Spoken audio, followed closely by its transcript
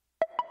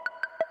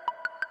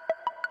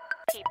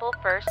People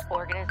first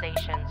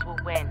organizations will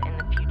win in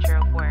the future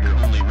of work. Your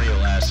only real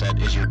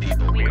asset is your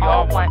people. We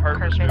all want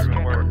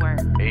purpose-driven work.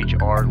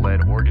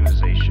 HR-led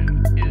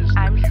organization is the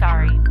I'm future.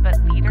 sorry,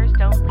 but leaders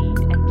don't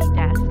lead empty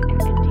desks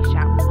and empty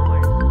shop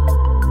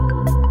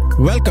floors.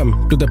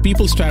 Welcome to the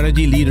People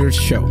Strategy Leaders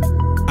Show.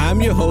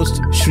 I'm your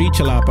host, Sri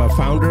Chalapa,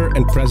 founder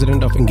and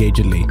president of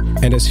Engagedly,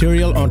 and a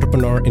serial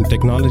entrepreneur in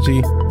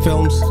technology,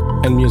 films,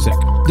 and music.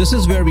 This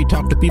is where we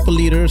talk to people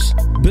leaders,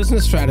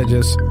 business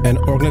strategists, and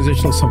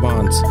organizational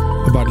savants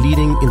about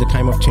leading in the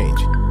time of change.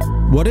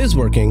 What is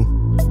working,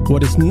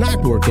 what is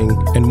not working,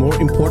 and more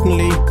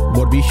importantly,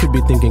 what we should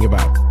be thinking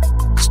about.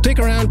 Stick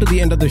around to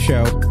the end of the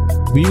show.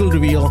 We will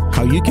reveal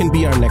how you can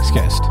be our next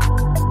guest.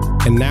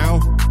 And now,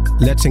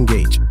 let's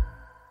engage.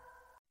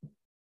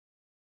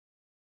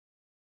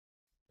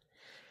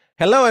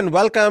 Hello and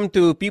welcome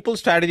to People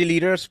Strategy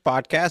Leaders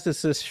Podcast.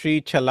 This is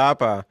Sri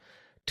Chalapa.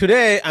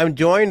 Today, I'm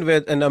joined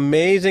with an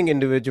amazing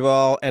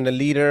individual and a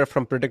leader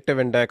from Predictive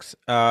Index,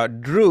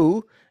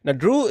 Drew. Now,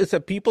 Drew is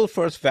a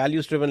people-first,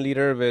 values-driven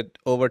leader with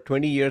over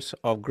 20 years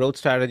of growth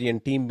strategy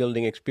and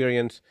team-building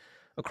experience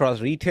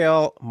across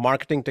retail,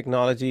 marketing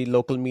technology,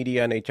 local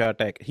media, and HR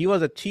tech. He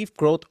was a chief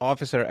growth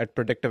officer at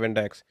Predictive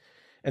Index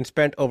and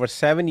spent over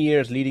 7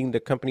 years leading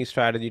the company's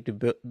strategy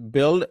to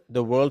build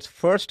the world's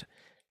first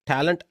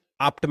talent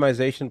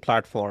optimization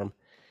platform.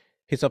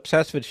 He's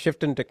obsessed with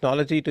shift in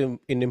technology in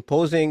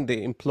imposing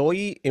the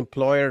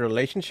employee-employer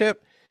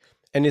relationship,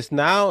 and is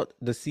now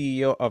the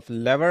CEO of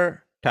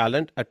Lever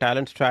Talent, a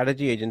talent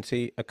strategy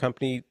agency, a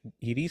company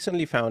he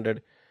recently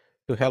founded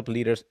to help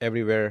leaders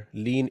everywhere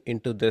lean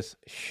into this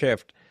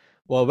shift.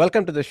 Well,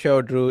 welcome to the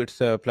show, Drew.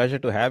 It's a pleasure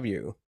to have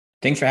you.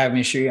 Thanks for having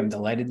me, Sri. I'm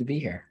delighted to be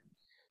here.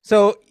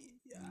 So,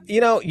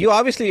 you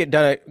obviously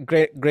done a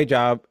great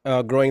job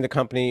growing the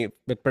company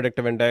with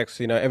Predictive Index.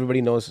 Everybody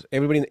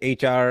in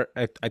HR,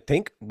 I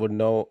think, would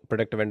know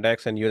Predictive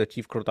Index, and you're the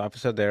chief growth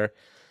officer there.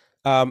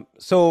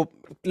 So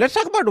let's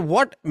talk about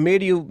what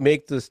made you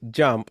make this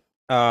jump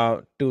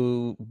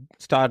to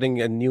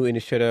starting a new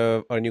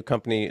initiative or a new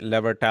company,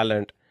 Lever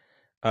Talent.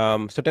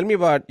 So tell me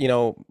about,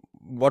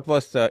 what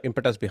was the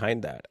impetus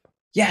behind that?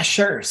 Yeah,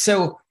 sure.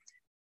 So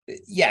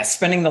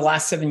spending the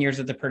last 7 years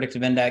at the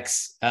Predictive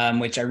Index,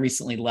 which I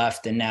recently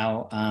left and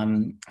now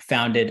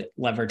founded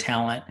Lever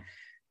Talent,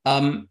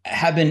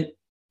 have been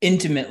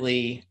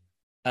intimately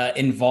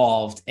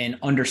involved in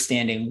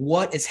understanding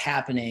what is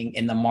happening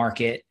in the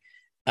market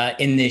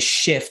in this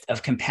shift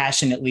of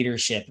compassionate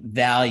leadership,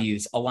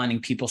 values, aligning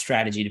people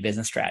strategy to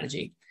business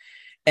strategy.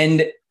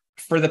 And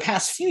for the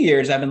past few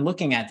years, I've been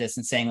looking at this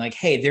and saying like,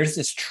 hey, there's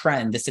this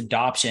trend, this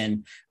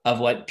adoption of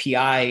what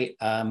PI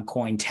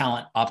coined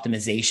talent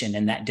optimization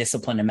and that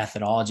discipline and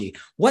methodology.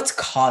 What's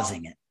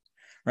causing it,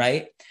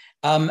 right?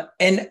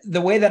 And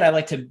the way that I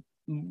like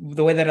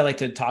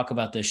to talk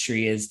about this,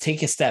 Sri, is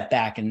take a step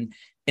back and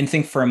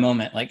think for a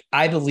moment. Like,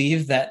 I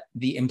believe that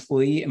the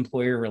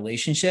employee-employer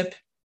relationship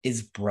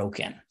is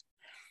broken.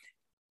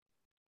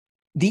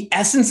 The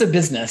essence of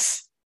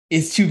business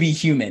is to be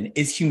human,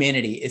 is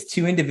humanity, is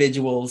two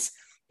individuals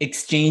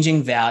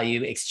exchanging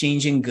value,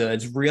 exchanging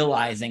goods,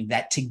 realizing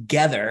that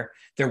together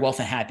their wealth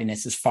and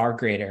happiness is far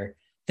greater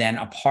than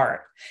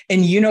apart.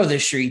 And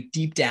this, Sri,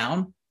 deep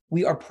down,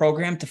 we are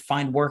programmed to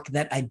find work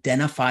that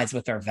identifies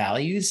with our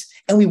values,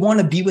 and we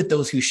want to be with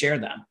those who share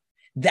them.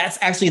 That's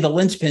actually the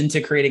linchpin to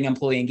creating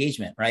employee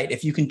engagement, right?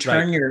 If you can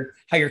turn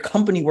how your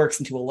company works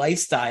into a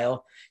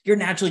lifestyle, you're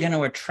naturally going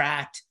to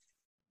attract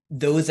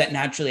those that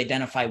naturally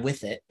identify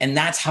with it. And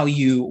that's how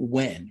you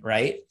win,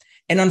 right?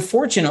 And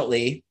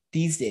unfortunately,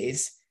 these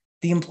days,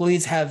 the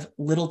employees have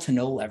little to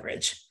no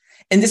leverage.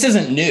 And this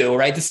isn't new,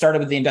 right? This started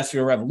with the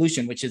Industrial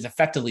Revolution, which is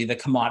effectively the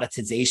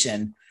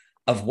commoditization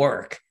of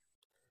work.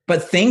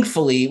 But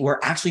thankfully, we're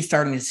actually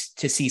starting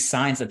to see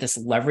signs that this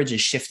leverage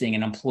is shifting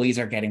and employees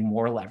are getting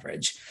more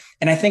leverage.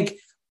 And I think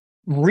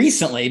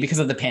recently, because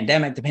of the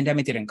pandemic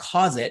didn't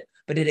cause it,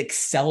 but it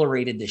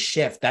accelerated the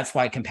shift. That's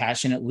why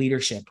compassionate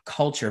leadership,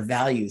 culture,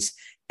 values,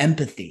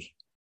 empathy,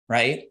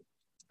 right?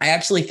 I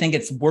actually think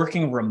it's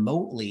working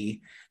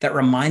remotely that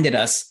reminded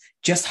us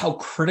just how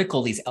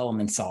critical these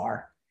elements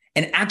are,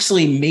 and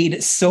actually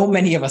made so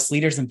many of us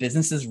leaders and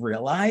businesses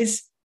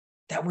realize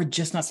that we're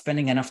just not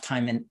spending enough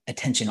time and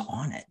attention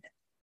on it,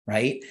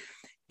 right?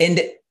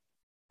 And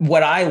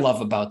what I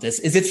love about this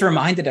is it's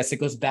reminded us, it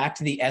goes back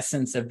to the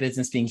essence of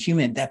business being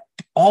human, that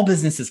all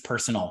business is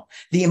personal.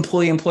 The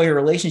employee-employer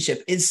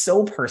relationship is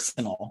so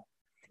personal.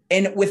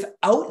 And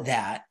without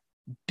that,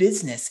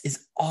 business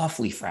is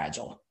awfully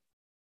fragile.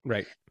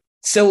 Right.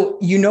 So,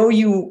 you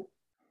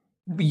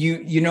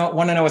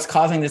want to know what's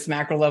causing this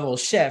macro level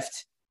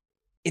shift?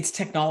 It's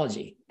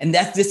technology. And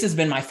this has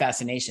been my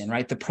fascination,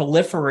 right? The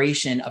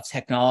proliferation of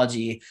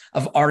technology,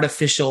 of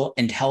artificial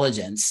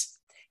intelligence.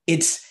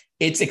 It's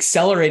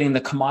accelerating the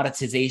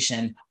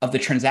commoditization of the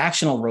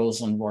transactional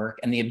roles in work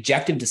and the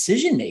objective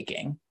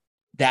decision-making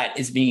that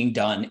is being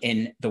done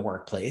in the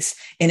workplace.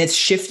 And it's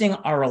shifting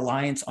our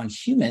reliance on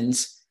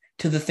humans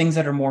to the things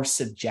that are more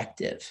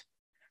subjective,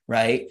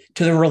 right?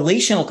 To the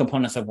relational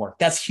components of work.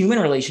 That's human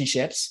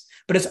relationships,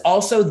 but it's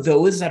also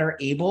those that are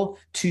able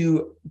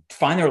to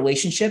find the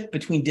relationship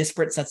between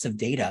disparate sets of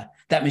data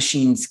that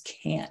machines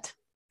can't.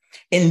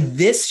 And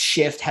this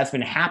shift has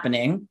been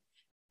happening.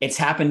 It's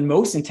happened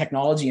most in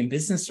technology and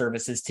business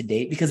services to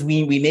date because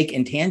we make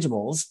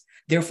intangibles.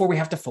 Therefore, we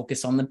have to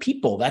focus on the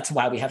people. That's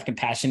why we have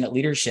compassionate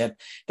leadership.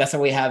 That's why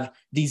we have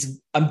these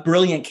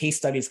brilliant case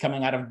studies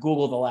coming out of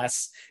Google the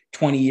last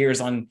 20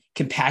 years on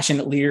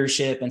compassionate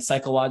leadership and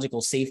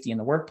psychological safety in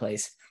the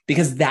workplace,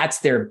 because that's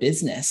their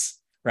business,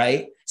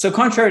 right? So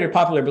contrary to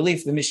popular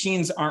belief, the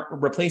machines aren't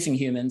replacing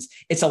humans.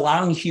 It's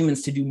allowing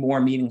humans to do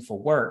more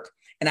meaningful work.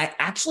 And I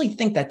actually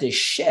think that this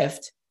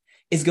shift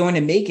is going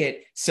to make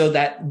it so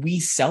that we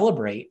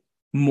celebrate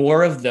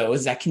more of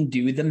those that can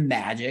do the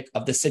magic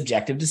of the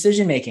subjective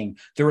decision-making,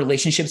 the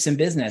relationships in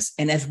business.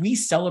 And as we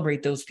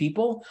celebrate those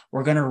people,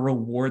 we're going to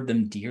reward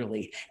them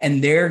dearly,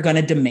 and they're going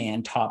to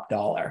demand top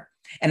dollar.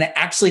 And I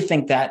actually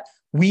think that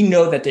we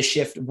know that the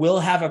shift will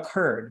have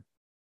occurred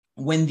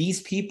when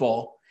these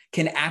people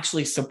can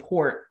actually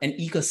support an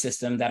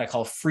ecosystem that I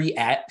call free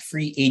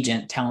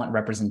agent talent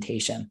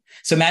representation.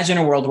 So imagine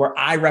a world where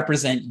I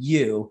represent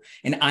you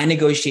and I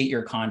negotiate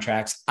your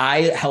contracts.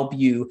 I help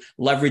you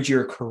leverage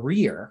your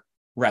career,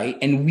 right?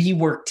 And we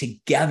work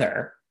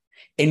together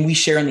and we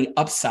share in the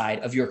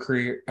upside of your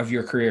career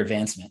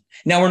advancement.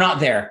 Now we're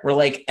not there. We're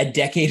like a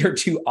decade or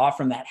two off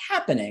from that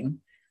happening,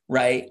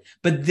 right?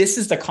 But this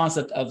is the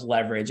concept of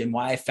leverage, and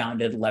why I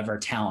founded Lever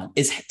Talent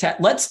is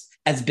let's,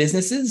 as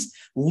businesses,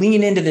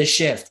 lean into this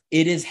shift.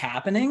 It is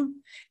happening.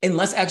 And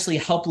let's actually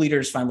help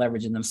leaders find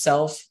leverage in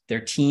themselves, their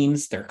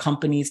teams, their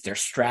companies, their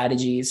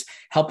strategies,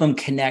 help them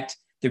connect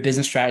their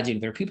business strategy to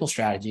their people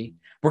strategy.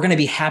 We're going to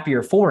be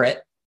happier for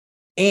it.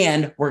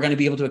 And we're going to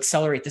be able to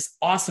accelerate this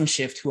awesome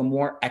shift to a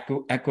more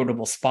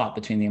equitable spot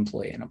between the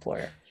employee and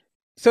employer.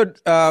 So,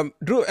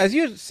 Drew, as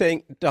you're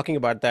talking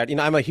about that,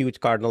 I'm a huge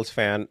Cardinals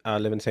fan. I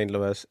live in St.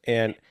 Louis,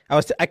 and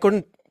I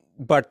couldn't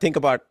but think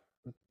about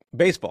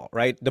baseball,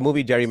 right? The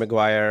movie Jerry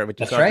Maguire,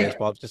 which is not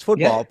baseball, it's just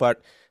football,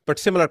 but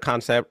similar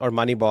concept, or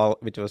Moneyball,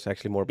 which was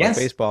actually more about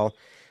baseball.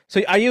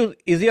 So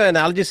is your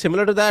analogy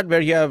similar to that, where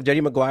you have Jerry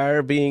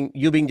Maguire being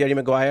Jerry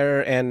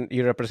Maguire, and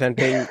you're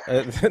representing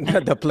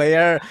the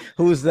player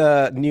who's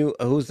the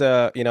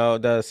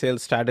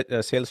sales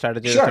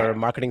strategist or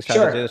marketing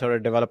strategist or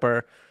a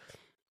developer?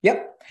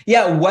 Yep.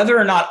 Yeah. Whether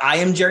or not I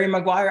am Jerry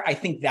Maguire, I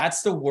think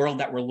that's the world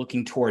that we're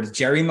looking towards.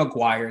 Jerry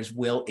Maguires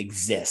will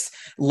exist.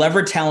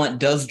 Lever Talent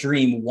does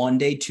dream one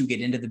day to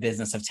get into the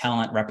business of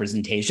talent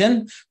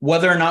representation.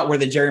 Whether or not we're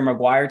the Jerry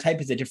Maguire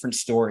type is a different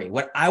story.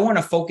 What I want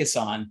to focus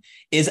on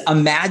is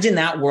imagine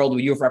that world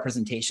where you have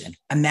representation.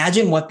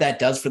 Imagine what that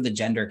does for the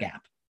gender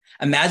gap.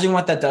 Imagine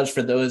what that does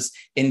for those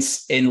in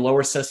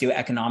lower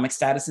socioeconomic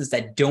statuses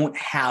that don't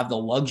have the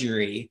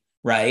luxury,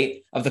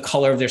 right, of the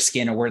color of their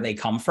skin or where they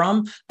come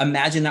from.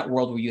 Imagine that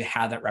world where you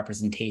have that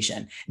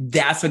representation.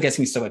 That's what gets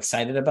me so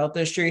excited about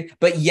this, Drew.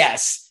 But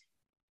yes,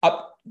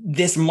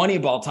 this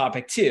Moneyball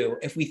topic too,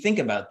 if we think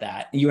about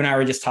that, you and I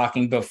were just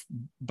talking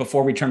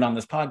before we turned on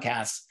this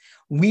podcast,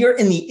 we are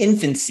in the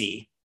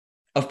infancy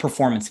of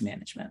performance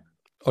management.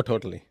 Oh,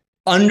 totally.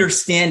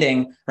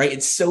 Understanding, right?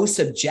 It's so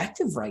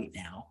subjective right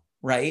now,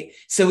 right?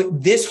 So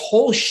this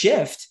whole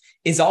shift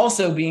is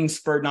also being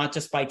spurred not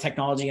just by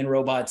technology and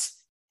robots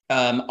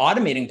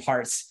automating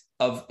parts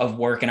of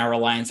work and our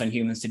reliance on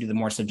humans to do the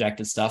more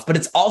subjective stuff. But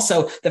it's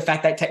also the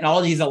fact that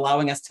technology is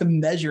allowing us to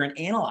measure and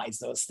analyze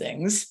those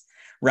things,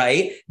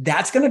 right?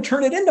 That's going to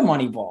turn it into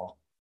Moneyball,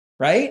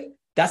 right?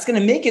 That's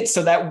going to make it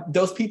so that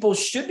those people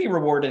should be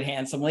rewarded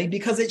handsomely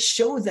because it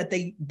shows that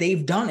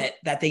they've done it,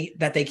 that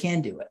they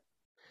can do it.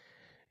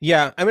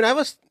 Yeah. I mean,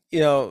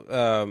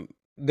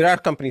 there are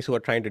companies who are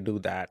trying to do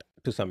that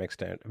to some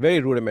extent, very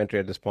rudimentary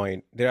at this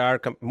point. There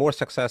are more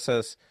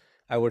successes,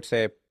 I would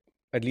say.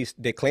 At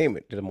least they claim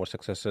it, there are more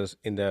successes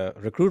in the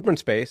recruitment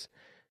space,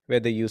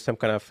 where they use some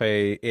kind of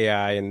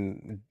AI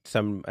and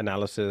some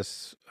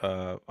analysis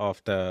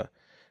of the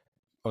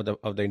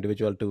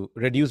individual to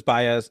reduce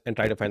bias and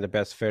try to find the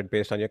best fit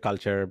based on your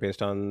culture,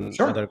 based on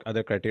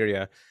other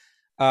criteria.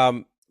 But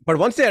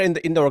once they are in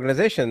the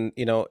organization,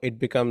 it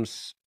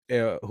becomes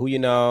who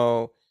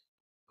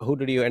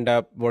did you end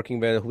up working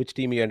with, which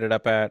team you ended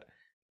up at.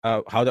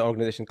 How the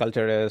organization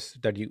culture is,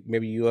 that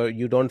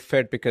you don't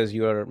fit because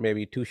you're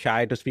maybe too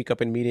shy to speak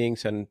up in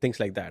meetings and things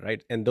like that,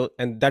 right? And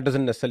that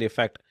doesn't necessarily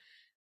affect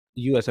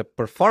you as a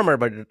performer,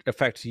 but it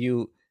affects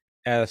you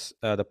as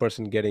the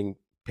person getting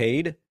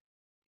paid,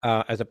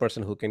 as a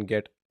person who can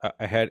get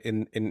ahead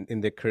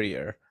in their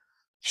career.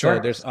 Sure.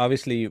 So there's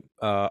obviously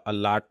a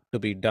lot to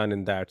be done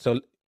in that. So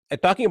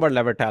talking about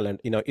Lever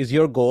Talent, is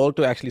your goal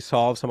to actually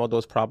solve some of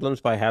those problems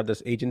by have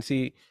this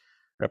agency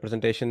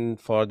representation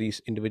for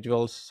these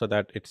individuals so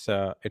that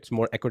it's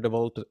more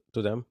equitable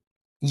to them?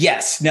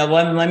 Yes. Now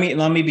let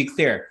me be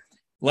clear.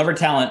 Lever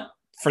Talent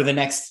for the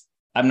next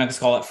I'm not going to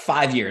call it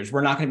 5 years,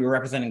 we're not going to be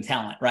representing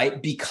talent,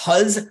 right?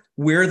 Because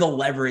where the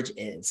leverage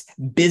is,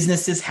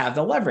 businesses have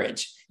the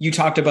leverage. You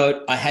talked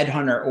about a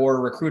headhunter or a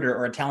recruiter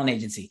or a talent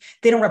agency.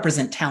 They don't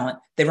represent talent.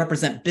 They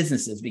represent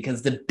businesses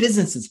because the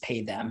businesses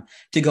pay them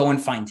to go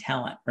and find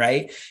talent,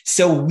 right?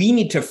 So we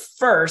need to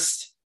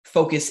first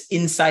focus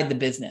inside the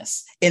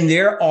business. And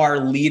there are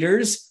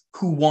leaders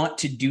who want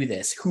to do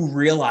this, who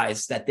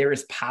realize that there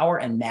is power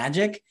and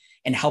magic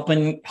in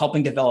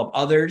helping develop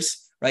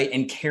others, right?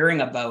 And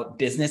caring about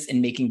business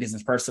and making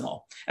business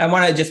personal. I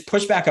want to just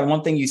push back on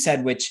one thing you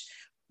said, which,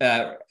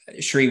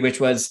 Shri, which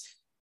was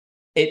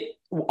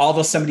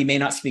although somebody may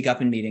not speak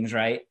up in meetings,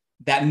 right?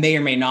 That may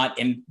or may not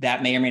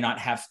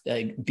have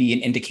be an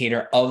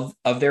indicator of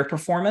their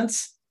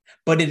performance,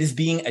 but it is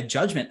being a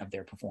judgment of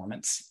their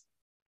performance.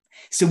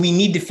 So we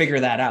need to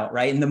figure that out,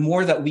 right? And the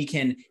more that we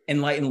can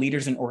enlighten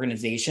leaders and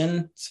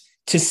organizations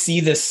to see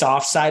the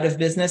soft side of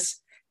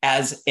business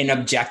as an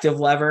objective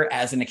lever,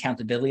 as an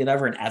accountability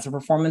lever, and as a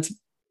performance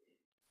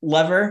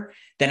lever,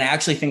 then I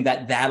actually think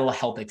that that'll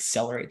help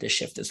accelerate the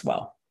shift as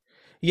well.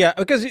 Yeah,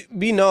 because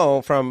we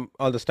know from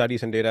all the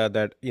studies and data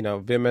that,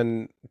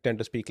 women tend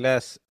to speak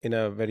less in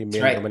a very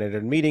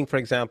male-dominated meeting, for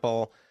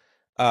example.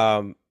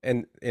 And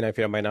if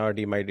you're a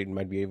minority, it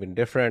might be even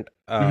different.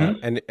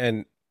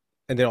 And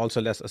they're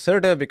also less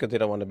assertive because they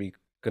don't want to be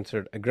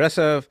considered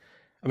aggressive.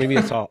 I mean,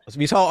 we saw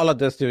all of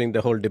this during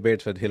the whole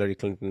debates with Hillary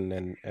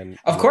Clinton and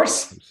of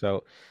course.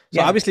 So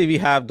obviously we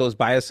have those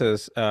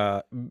biases,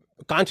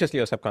 consciously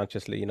or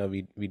subconsciously.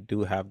 We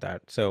do have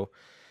that. So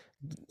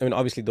I mean,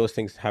 obviously those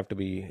things have to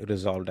be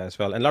resolved as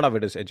well. And a lot of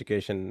it is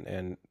education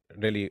and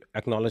really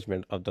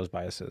acknowledgement of those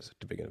biases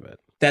to begin with.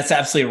 That's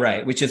absolutely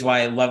right. Which is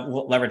why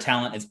Lever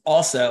Talent is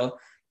also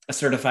a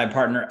certified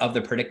partner of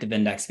the Predictive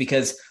Index,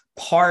 because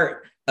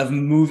part of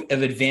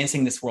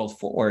advancing this world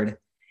forward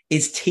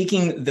is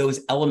taking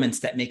those elements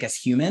that make us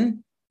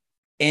human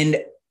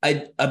and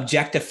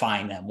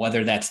objectifying them,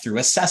 whether that's through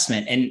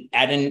assessment and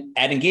at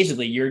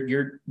engagedly,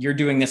 you're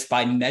doing this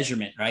by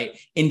measurement, right?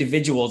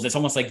 Individuals, it's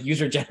almost like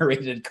user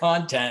generated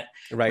content,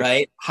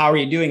 right? How are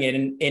you doing it?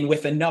 And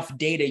with enough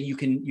data, you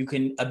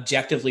can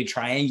objectively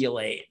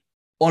triangulate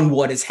on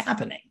what is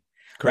happening,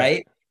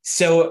 right?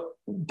 So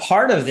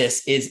part of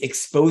this is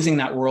exposing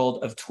that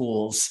world of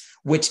tools,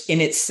 which in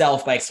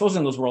itself, by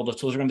exposing those world of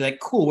tools, we're going to be like,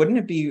 cool, wouldn't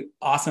it be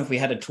awesome if we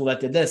had a tool that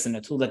did this and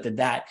a tool that did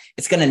that?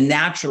 It's going to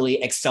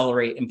naturally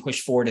accelerate and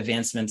push forward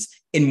advancements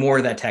in more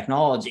of that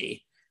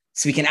technology.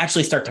 So we can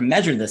actually start to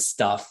measure this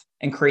stuff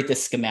and create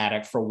this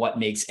schematic for what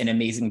makes an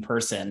amazing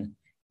person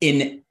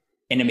in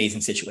an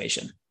amazing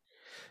situation.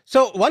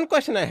 So one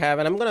question I have,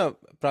 and I'm going to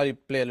probably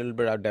play a little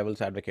bit of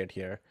devil's advocate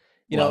here.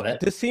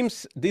 This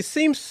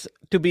seems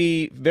to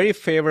be very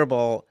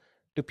favorable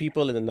to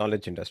people in the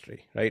knowledge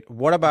industry, right?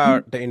 What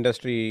about the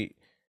industry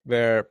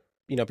where,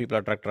 people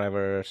are truck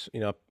drivers,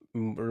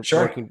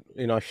 working,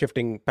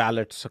 shifting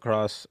pallets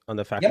across on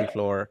the factory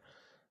floor?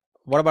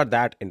 What about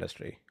that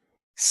industry?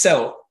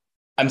 So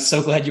I'm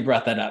so glad you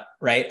brought that up,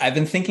 right? I've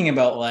been thinking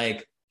about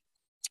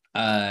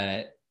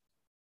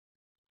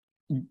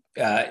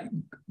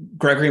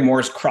Gregory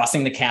Moore's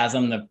Crossing the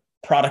Chasm, the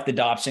product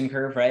adoption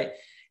curve, right?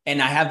 And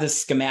I have this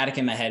schematic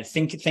in my head.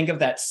 Think of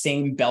that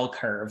same bell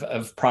curve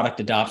of product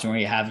adoption where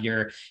you have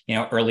your,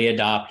 early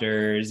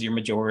adopters, your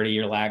majority,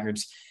 your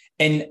laggards.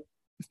 And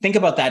think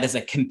about that as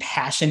a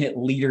compassionate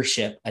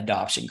leadership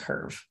adoption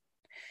curve.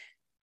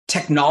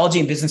 Technology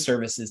and business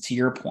services, to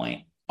your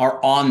point,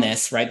 are on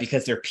this, right?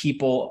 Because they're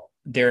people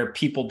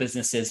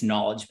businesses,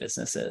 knowledge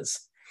businesses.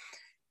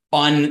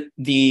 On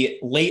the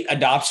late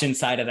adoption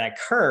side of that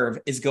curve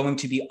is going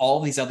to be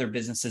all these other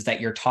businesses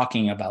that you're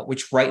talking about,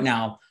 which right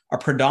now are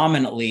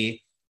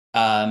predominantly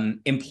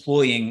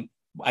employing,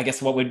 I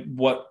guess,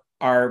 what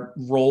are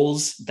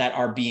roles that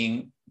are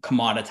being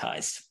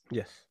commoditized.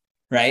 Yes.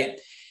 Right.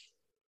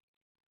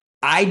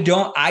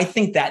 I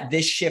think that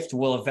this shift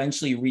will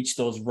eventually reach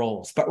those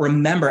roles. But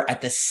remember,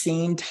 at the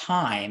same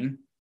time,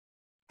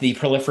 the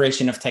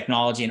proliferation of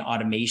technology and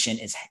automation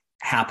is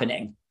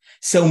happening.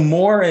 So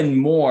more and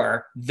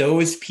more,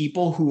 those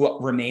people who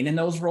remain in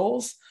those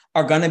roles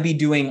are going to be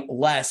doing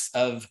less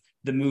of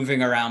the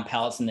moving around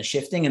pallets and the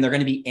shifting, and they're going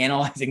to be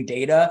analyzing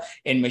data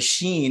and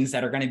machines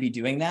that are going to be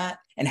doing that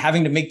and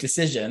having to make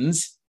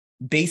decisions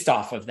based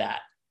off of that,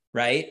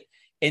 right?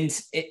 And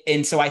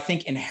so I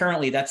think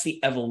inherently that's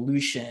the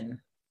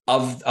evolution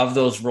of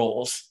those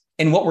roles.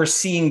 And what we're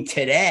seeing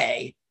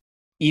today,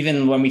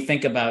 even when we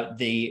think about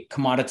the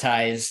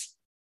commoditized,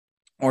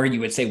 or you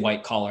would say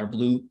white collar,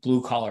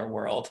 blue collar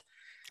world.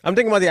 I'm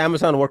thinking about the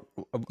Amazon work.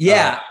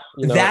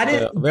 That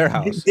is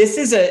warehouse.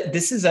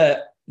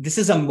 This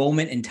is a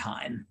moment in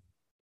time.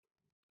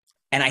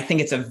 And I think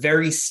it's a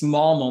very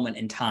small moment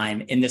in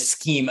time in the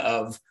scheme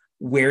of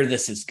where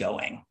this is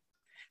going,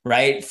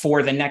 right?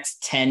 For the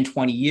next 10,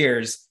 20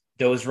 years,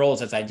 those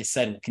roles, as I just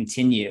said, will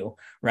continue,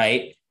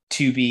 right,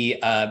 to be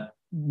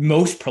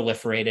most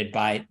proliferated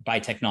by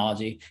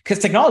technology, because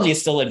technology is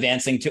still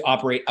advancing to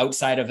operate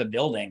outside of a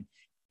building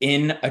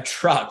in a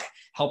truck,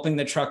 helping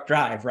the truck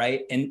drive,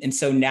 right? And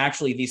so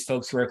naturally, these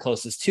folks who are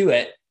closest to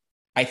it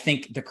I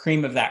think the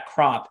cream of that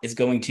crop is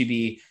going to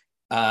be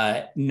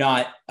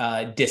not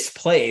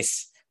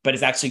displaced, but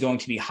is actually going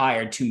to be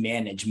hired to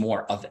manage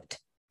more of it,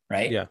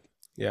 right? Yeah,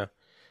 yeah,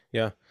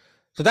 yeah.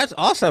 So that's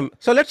awesome.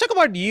 So let's talk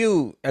about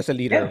you as a Yeah.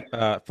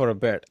 leader for a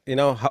bit.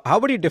 How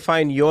would you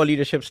define your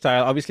leadership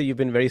style? Obviously, you've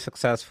been very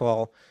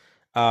successful,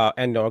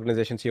 and the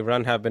organizations you've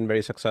run have been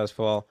very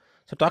successful.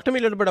 So talk to me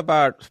a little bit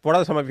about what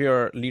are some of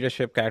your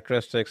leadership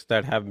characteristics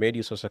that have made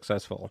you so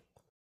successful?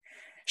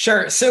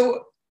 Sure.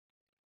 So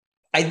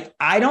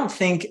I don't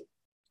think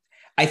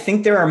I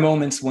think there are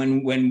moments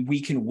when we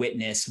can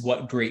witness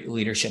what great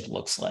leadership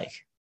looks like.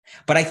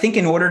 But I think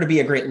in order to be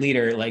a great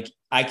leader,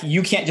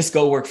 you can't just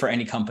go work for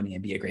any company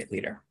and be a great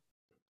leader,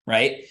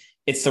 right?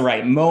 It's the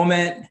right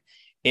moment.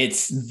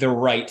 It's the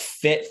right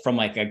fit from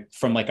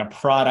a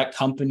product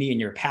company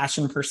and your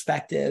passion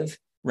perspective,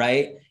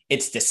 right?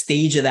 It's the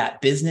stage of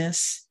that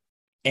business,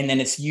 and then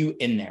it's you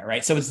in there,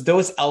 right? So it's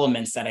those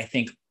elements that I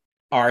think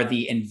are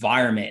the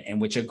environment in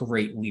which a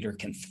great leader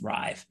can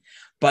thrive.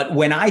 But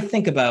when I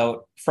think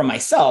about for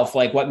myself,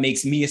 like what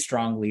makes me a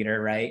strong leader,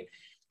 right?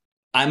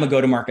 I'm a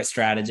go-to-market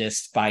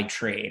strategist by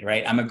trade,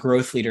 right? I'm a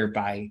growth leader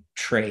by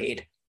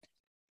trade.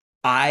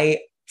 I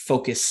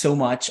focus so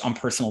much on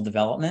personal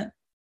development,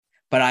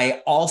 but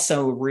I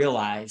also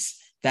realize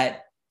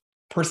that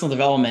personal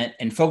development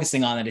and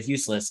focusing on it is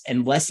useless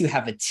unless you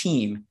have a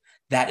team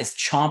that is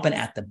chomping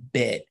at the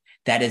bit,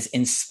 that is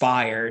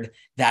inspired,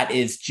 that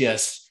is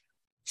just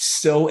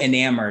so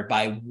enamored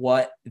by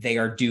what they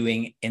are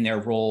doing in their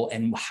role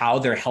and how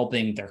they're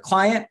helping their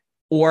client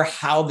or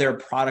how their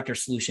product or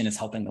solution is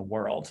helping the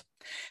world.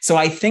 So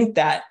I think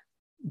that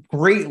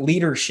great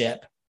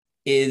leadership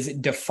is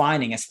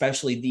defining,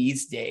 especially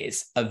these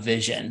days, a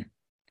vision.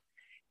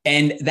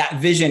 And that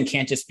vision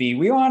can't just be,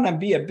 we want to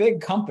be a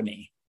big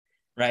company,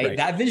 right?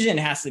 That vision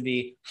has to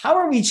be, how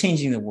are we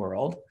changing the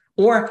world?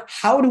 Or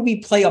how do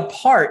we play a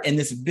part in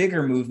this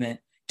bigger movement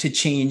to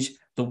change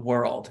the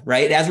world,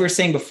 right? As we were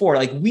saying before,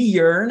 like we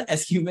yearn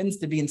as humans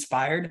to be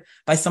inspired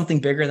by something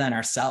bigger than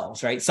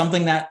ourselves, right?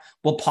 Something that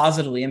will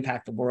positively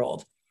impact the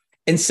world.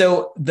 And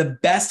so the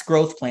best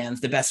growth plans,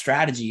 the best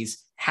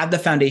strategies have the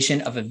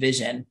foundation of a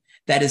vision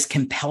that is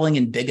compelling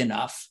and big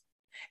enough.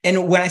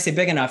 And when I say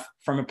big enough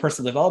from a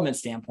personal development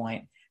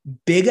standpoint,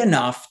 big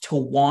enough to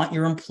want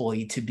your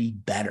employee to be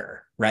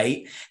better,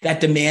 right? That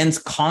demands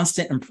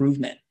constant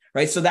improvement,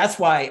 right? So that's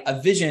why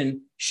a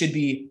vision should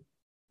be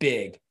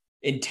big.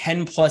 In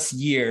 10 plus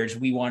years,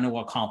 we want to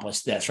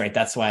accomplish this, right?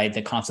 That's why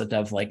the concept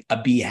of like a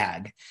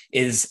BHAG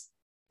is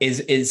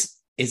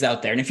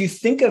out there. And if you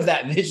think of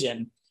that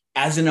vision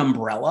as an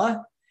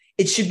umbrella,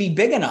 it should be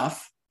big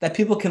enough that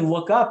people can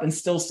look up and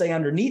still stay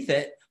underneath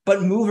it,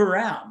 but move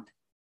around.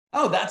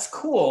 Oh, that's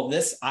cool.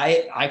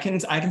 I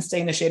can stay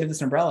in the shade of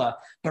this umbrella,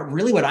 but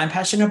really what I'm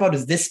passionate about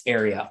is this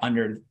area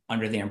under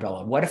the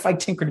umbrella. What if I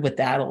tinkered with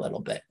that a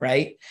little bit,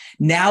 right?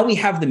 Now we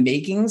have the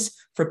makings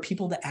for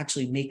people to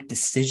actually make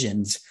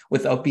decisions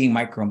without being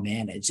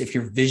micromanaged. If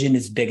your vision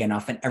is big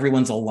enough and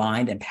everyone's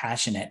aligned and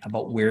passionate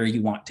about where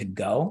you want to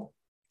go.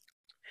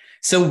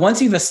 So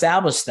once you've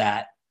established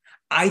that,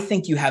 I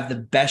think you have the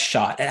best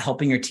shot at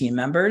helping your team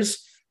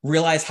members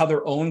realize how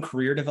their own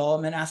career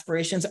development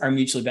aspirations are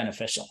mutually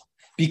beneficial.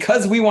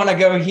 Because we want to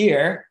go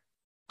here,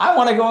 I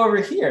want to go over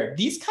here.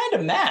 These kind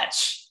of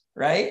match,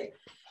 right?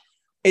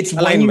 It's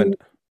alignment.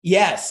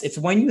 It's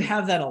when you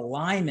have that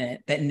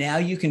alignment that now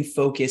you can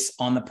focus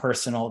on the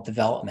personal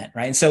development,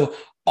 right? And so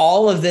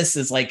all of this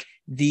is like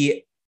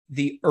the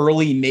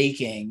early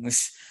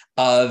makings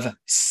of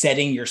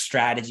setting your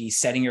strategy,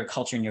 setting your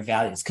culture and your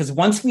values. Because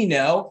once we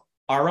know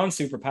our own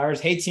superpowers,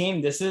 hey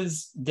team, this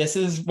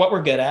is what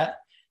we're good at.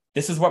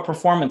 This is what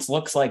performance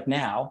looks like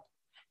now.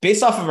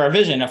 Based off of our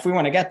vision, if we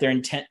want to get there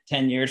in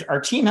 10 years,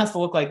 our team has to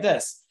look like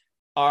this.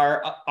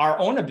 Our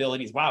own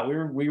abilities, wow,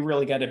 we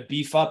really got to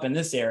beef up in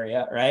this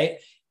area, right?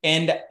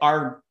 And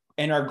our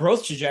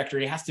growth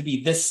trajectory has to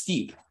be this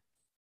steep.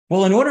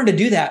 Well, in order to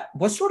do that,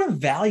 what sort of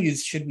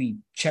values should we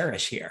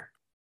cherish here?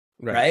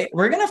 Right?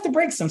 We're going to have to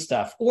break some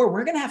stuff, or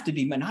we're going to have to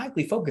be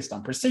maniacally focused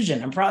on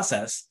precision and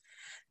process.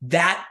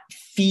 That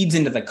feeds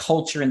into the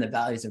culture and the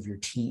values of your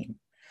team,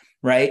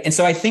 right? And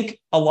so I think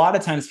a lot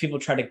of times people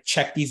try to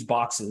check these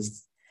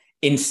boxes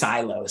in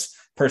silos: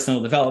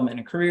 personal development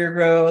and career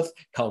growth,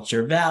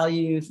 culture,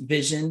 values,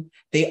 vision.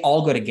 They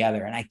all go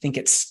together. And I think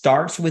it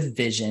starts with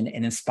vision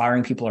and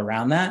inspiring people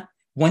around that.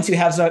 Once you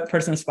have that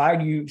person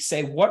inspired, you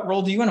say, what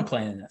role do you want to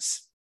play in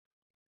this?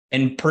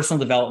 And personal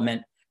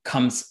development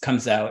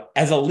comes out.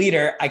 As a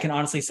leader, I can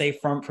honestly say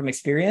from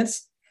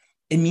experience,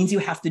 it means you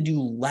have to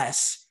do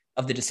less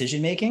of the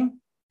decision-making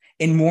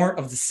and more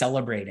of the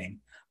celebrating,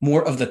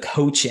 more of the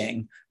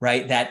coaching,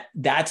 right?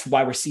 That's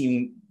why we're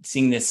seeing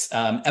this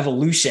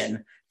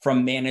evolution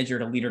from manager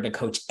to leader to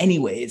coach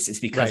anyways, is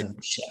because of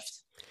the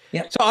shift.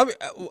 Yeah. So,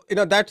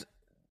 that's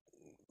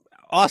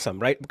awesome,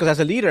 right? Because as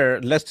a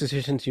leader, less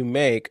decisions you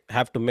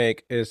have to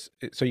make is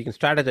so you can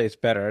strategize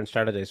better and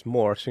strategize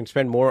more. So you can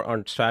spend more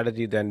on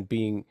strategy than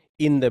being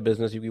in the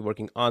business. You'll be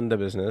working on the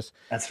business.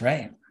 That's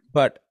right.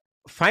 But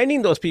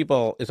finding those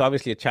people is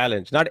obviously a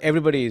challenge. Not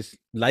everybody is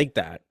like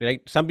that,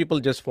 right? Some people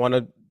just want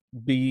to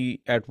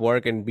be at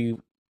work and want to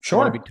be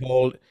Sure.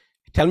 told,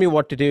 tell me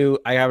what to do.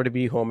 I have to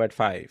be home at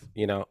 5,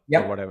 or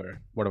Yep.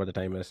 whatever the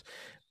time is.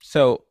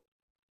 So,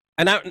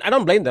 and I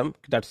don't blame them.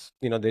 That's,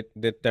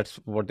 that's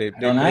what I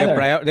don't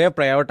either. they have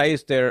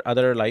prioritized their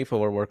other life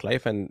over work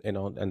life, and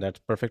and that's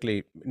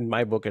perfectly, in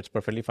my book, it's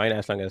perfectly fine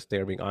as long as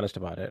they're being honest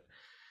about it.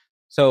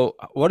 So,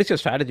 what is your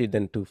strategy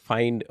then to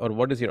find, or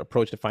what is your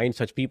approach to find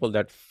such people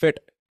that fit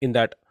in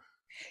that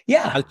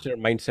Yeah. culture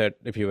mindset,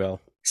 if you will?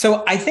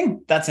 So I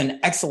think that's an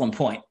excellent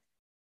point.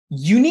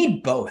 You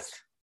need both,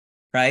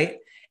 right?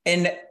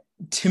 And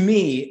to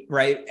me,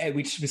 right,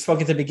 we spoke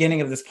at the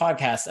beginning of this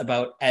podcast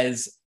about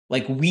as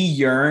like we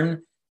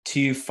yearn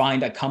to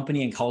find a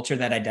company and culture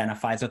that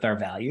identifies with our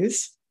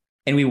values,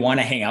 and we want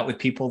to hang out with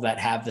people that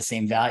have the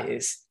same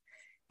values.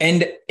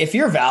 And if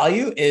your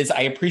value is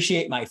I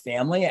appreciate my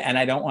family and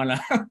I don't want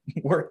to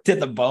work to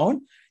the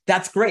bone,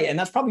 that's great. And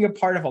that's probably a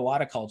part of a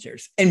lot of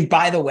cultures. And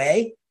by the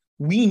way,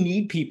 we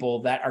need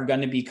people that are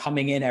going to be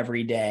coming in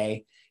every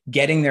day,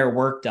 getting their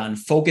work done,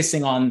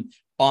 focusing on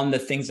the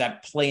things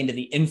that play into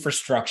the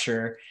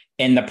infrastructure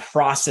and the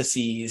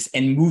processes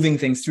and moving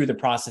things through the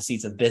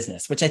processes of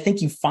business, which I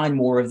think you find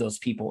more of those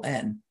people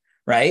in.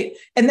 Right.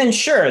 And then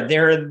sure,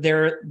 they're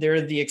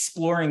the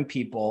exploring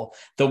people,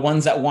 the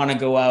ones that want to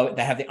go out,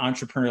 that have the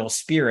entrepreneurial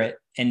spirit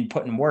and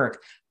put in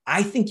work.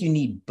 I think you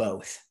need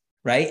both.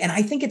 Right. And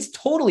I think it's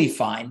totally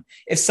fine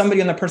if somebody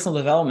on the personal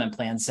development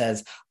plan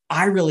says,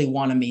 I really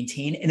want to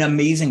maintain an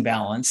amazing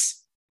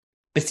balance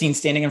between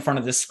standing in front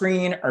of the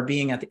screen or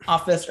being at the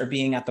office or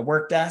being at the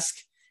work desk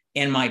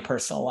and my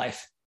personal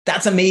life.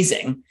 That's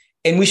amazing.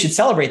 And we should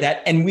celebrate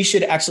that. And we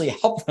should actually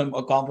help them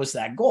accomplish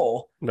that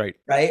goal. Right.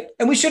 Right.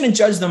 And we shouldn't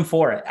judge them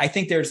for it. I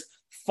think there's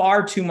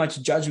far too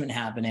much judgment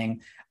happening.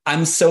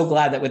 I'm so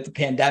glad that with the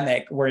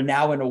pandemic, we're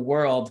now in a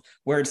world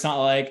where it's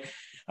not like,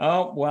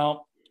 oh,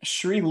 well,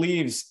 Shri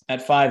leaves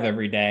at 5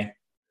 every day.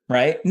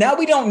 Right. Now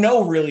we don't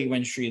know really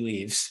when Shri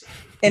leaves.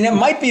 And it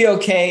might be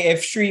okay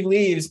if Shri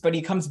leaves, but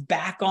he comes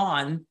back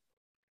on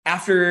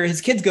after his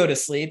kids go to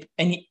sleep,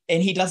 and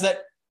he does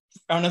that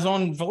on his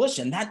own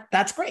volition.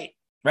 That's great.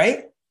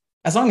 Right.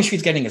 As long as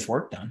Shri's getting his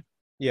work done.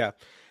 Yeah.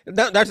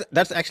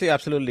 That's actually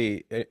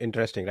absolutely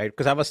interesting, right?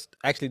 Because I was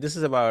actually, this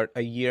is about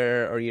a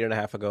year or year and a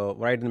half ago,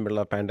 right in the middle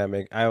of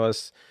pandemic. I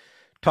was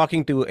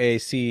talking to a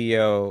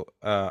CEO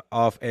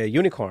of a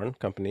unicorn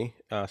company,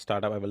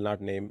 startup. I will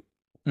not name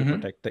to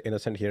protect the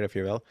innocent here, if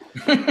you will.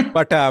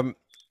 But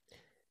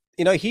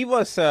he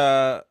was.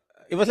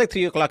 It was like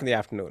 3 o'clock in the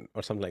afternoon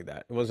or something like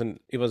that. It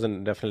was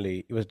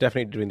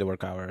definitely during the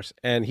work hours,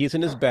 and he's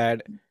in his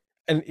bed.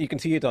 And you can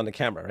see it on the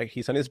camera, right?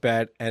 He's on his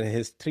bed, and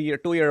his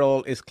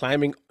 2-year-old is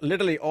climbing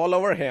literally all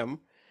over him.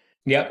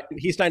 Yep.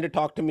 He's trying to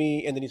talk to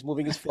me, and then he's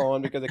moving his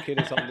phone because the kid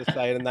is on this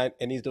side,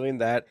 and he's doing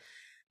that.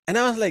 And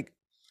I was like,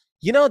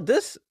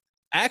 this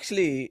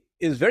actually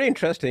is very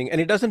interesting,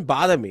 and it doesn't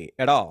bother me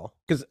at all,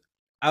 because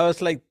I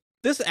was like,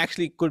 this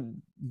actually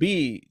could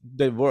be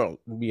the world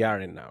we are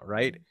in now,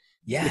 right?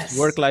 Yes. This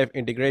work-life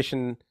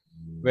integration,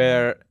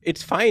 where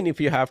it's fine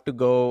if you have to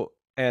go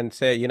and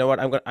say, you know what,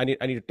 I need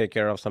to take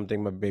care of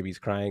something. My baby's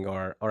crying,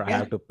 or I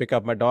have to pick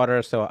up my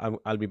daughter, so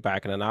I'll be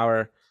back in an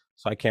hour,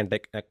 so I can't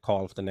take a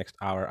call for the next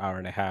hour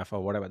and a half,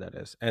 or whatever that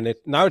is. And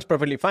now it's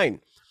perfectly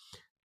fine.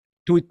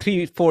 2,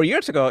 3, 4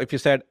 years ago, if you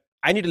said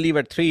I need to leave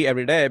at 3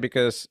 every day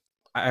because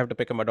I have to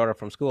pick up my daughter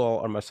from school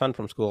or my son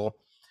from school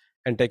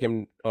and take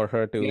him or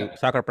her to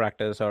soccer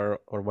practice or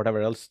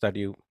whatever else that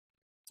you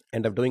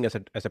end up doing as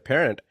a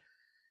parent,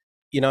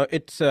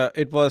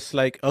 it was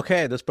like,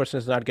 okay, this person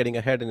is not getting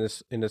ahead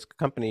in this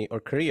company or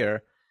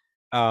career,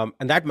 and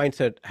that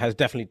mindset has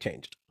definitely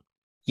changed.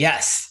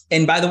 Yes,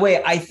 and by the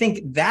way, I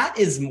think that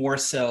is more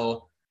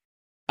so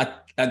a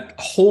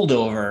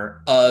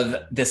holdover of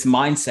this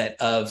mindset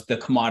of the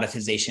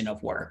commoditization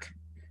of work.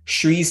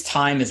 Shri's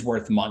time is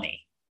worth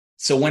money,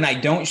 so when I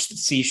don't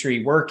see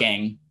Shri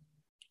working,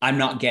 I'm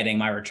not getting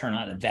my return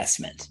on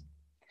investment,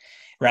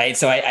 right?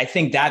 So I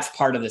think that's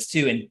part of this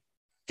too, and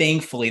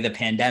thankfully the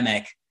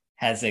pandemic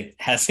has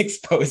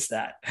exposed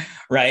that,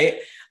 right?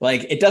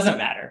 Like it doesn't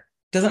matter.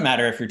 It doesn't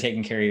matter if you're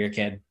taking care of your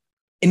kid.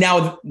 And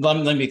now,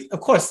 let me,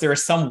 of course, there are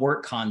some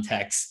work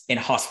contexts in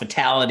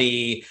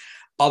hospitality,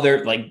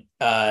 other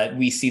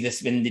we see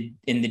this in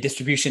the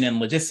distribution and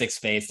logistics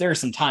space. There are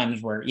some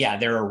times where,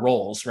 there are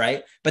roles,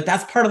 right? But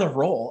that's part of the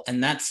role,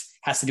 and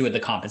has to do with the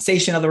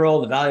compensation of the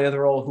role, the value of the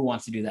role, who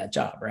wants to do that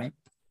job, right?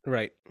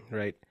 Right.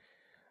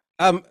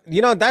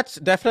 That's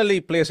definitely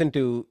plays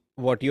into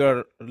what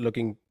you're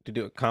looking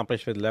to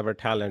accomplish with Lever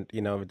Talent,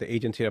 with the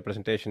agency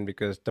representation,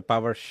 because the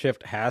power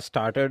shift has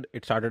started.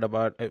 It started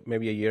about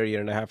maybe a year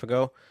and a half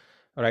ago,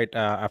 right?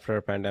 After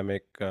a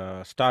pandemic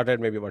started,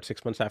 maybe about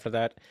 6 months after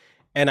that.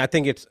 And I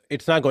think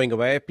it's not going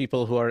away.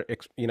 People who are,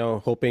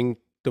 hoping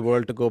the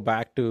world to go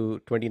back to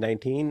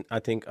 2019, I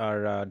think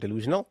are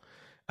delusional.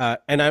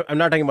 And I'm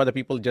not talking about the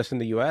people just in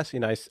the US.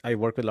 I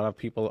work with a lot of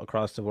people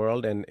across the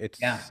world, and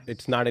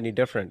it's not any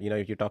different.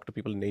 If you talk to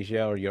people in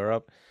Asia or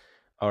Europe,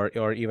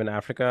 or even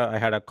Africa. I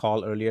had a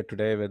call earlier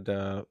today with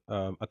a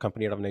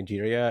company out of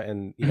Nigeria,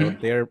 and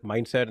their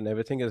mindset and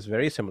everything is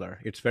very similar.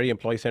 It's very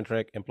employee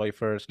centric, employee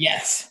first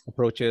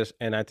approaches,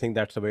 and I think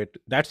that's the way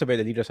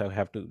the leaders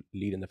have to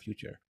lead in the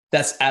future.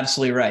 That's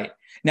absolutely right.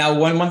 Now,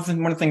 one of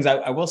the things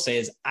I will say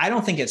is I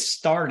don't think it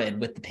started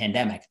with the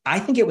pandemic. I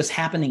think it was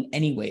happening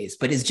anyways,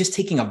 but it's just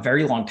taking a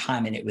very long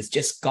time, and it was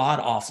just god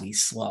awfully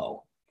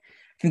slow.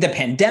 I think the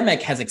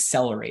pandemic has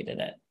accelerated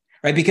it,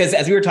 right? Because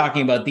as we were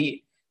talking about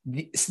the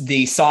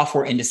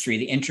software industry,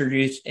 the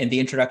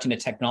introduction to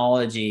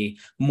technology,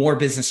 more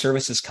business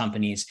services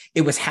companies,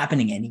 it was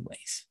happening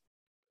anyways,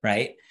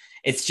 right?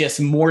 It's just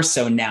more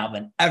so now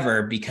than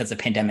ever because the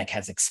pandemic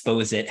has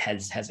exposed it,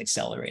 has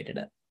accelerated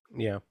it.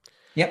 Yeah.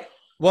 Yep.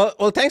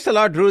 Well, thanks a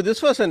lot, Drew.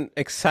 This was an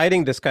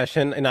exciting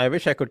discussion, and I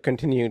wish I could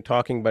continue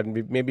talking, but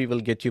maybe we'll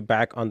get you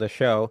back on the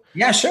show.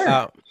 Yeah,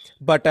 sure.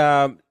 But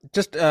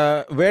just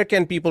where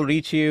can people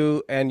reach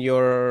you and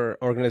your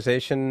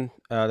organization?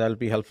 That'll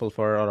be helpful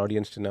for our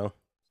audience to know.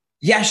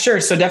 Yeah, sure.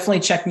 So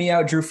definitely check me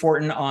out, Drew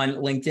Fortin, on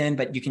LinkedIn,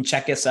 but you can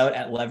check us out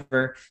at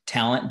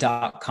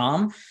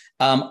levertalent.com.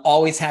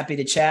 Always happy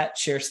to chat,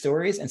 share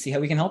stories, and see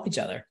how we can help each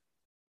other.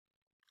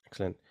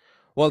 Excellent.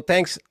 Well,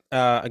 thanks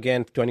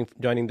again for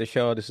joining the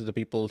show. This is the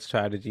People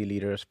Strategy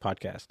Leaders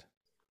Podcast.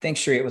 Thanks,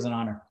 Sri. It was an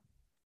honor.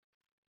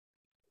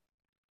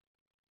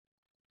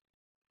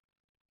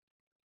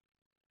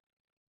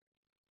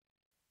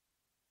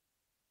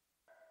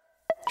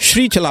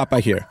 Sri Chalapa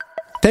here.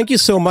 Thank you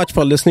so much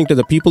for listening to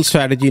the People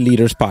Strategy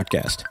Leaders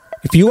Podcast.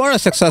 If you are a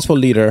successful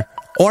leader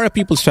or a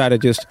people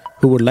strategist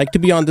who would like to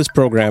be on this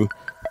program,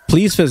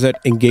 please visit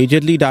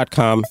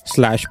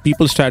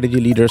engagedly.com/People Strategy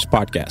Leaders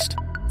Podcast.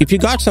 If you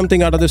got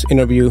something out of this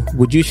interview,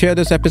 would you share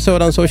this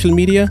episode on social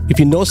media? If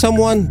you know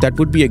someone that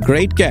would be a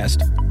great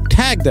guest,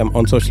 tag them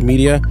on social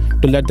media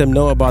to let them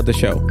know about the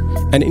show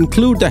and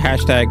include the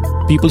hashtag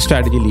People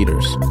Strategy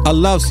Leaders. I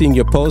love seeing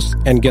your posts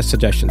and guest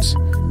suggestions.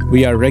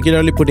 We are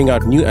regularly putting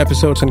out new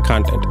episodes and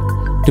content.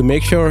 To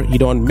make sure you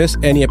don't miss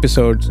any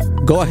episodes,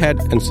 go ahead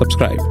and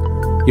subscribe.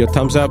 Your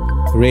thumbs up,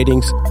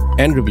 ratings,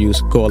 and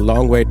reviews go a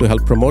long way to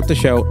help promote the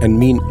show and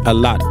mean a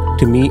lot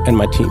to me and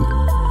my team.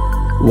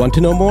 Want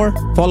to know more?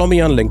 Follow me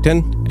on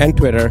LinkedIn and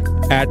Twitter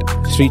at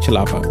Sri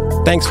Chalapa.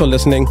 Thanks for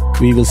listening.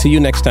 We will see you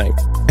next time.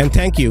 And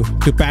thank you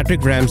to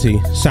Patrick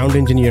Ramsey, sound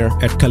engineer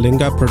at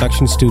Kalinga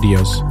Production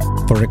Studios,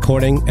 for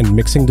recording and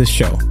mixing this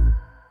show.